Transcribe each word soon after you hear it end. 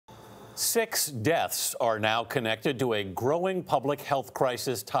6 deaths are now connected to a growing public health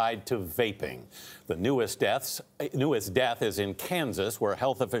crisis tied to vaping. The newest death is in Kansas, where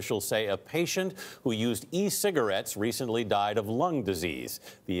health officials say a patient who used e-cigarettes recently died of lung disease.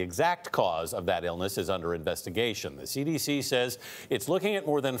 The exact cause of that illness is under investigation. The CDC says it's looking at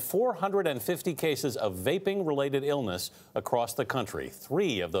more than 450 cases of vaping-related illness across the country.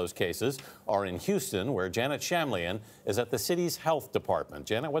 3 of those cases are in Houston, where Janet Shamlian is at the city's health department.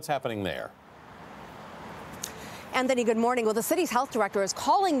 Janet, what's happening there? Anthony, good morning. Well, the city's health director is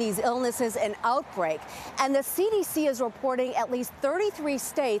calling these illnesses an outbreak, and the CDC is reporting at least 33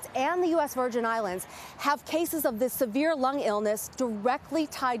 states and the U.S. Virgin Islands have cases of this severe lung illness directly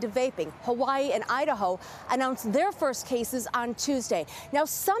tied to vaping. Hawaii and Idaho announced their first cases on Tuesday. Now,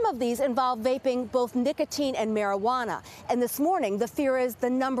 some of these involve vaping both nicotine and marijuana, and this morning the fear is the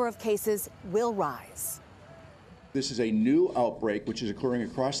number of cases will rise. This is a new outbreak which is occurring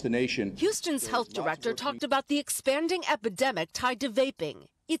across the nation. Houston's health director talked about the expanding epidemic tied to vaping.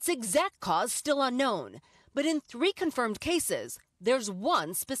 Its exact cause still unknown, but in 3 confirmed cases, there's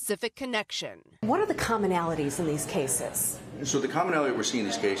one specific connection. What are the commonalities in these cases? So the commonality we're seeing in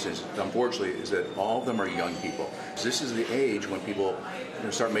these cases, unfortunately, is that all of them are young people. This is the age when people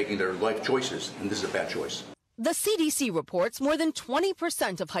start making their life choices, and this is a bad choice. The CDC reports more than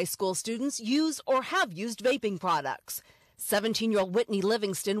 20% of high school students use or have used vaping products. 17-year-old Whitney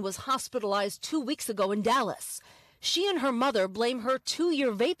Livingston was hospitalized 2 weeks ago in Dallas. She and her mother blame her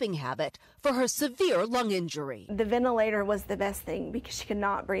 2-year vaping habit for her severe lung injury. The ventilator was the best thing because she could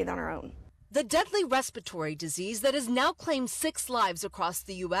not breathe on her own. The deadly respiratory disease that has now claimed 6 lives across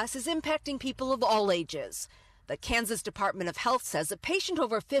the U.S. is impacting people of all ages. The Kansas Department of Health says a patient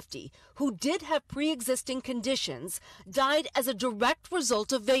over 50 who did have pre-existing conditions died as a direct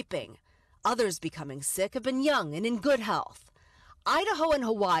result of vaping. Others becoming sick have been young and in good health. Idaho and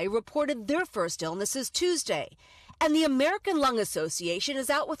Hawaii reported their first illnesses Tuesday, and the American Lung Association is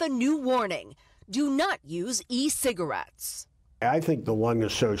out with a new warning: do not use e-cigarettes. I think the Lung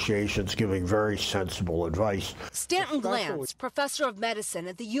Association's giving very sensible advice. Stanton Glantz, professor of medicine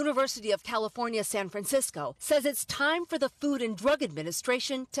at the University of California, San Francisco, says it's time for the Food and Drug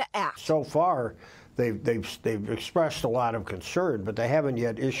Administration to act. So far, they've expressed a lot of concern, but they haven't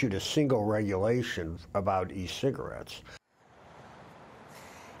yet issued a single regulation about e-cigarettes.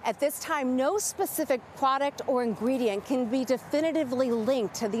 At this time, no specific product or ingredient can be definitively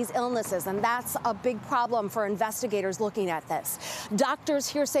linked to these illnesses, and that's a big problem for investigators looking at this. Doctors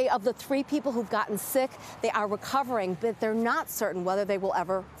here say of the 3 people who've gotten sick, they are recovering, but they're not certain whether they will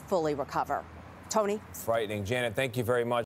ever fully recover. Tony? Frightening. Janet, thank you very much.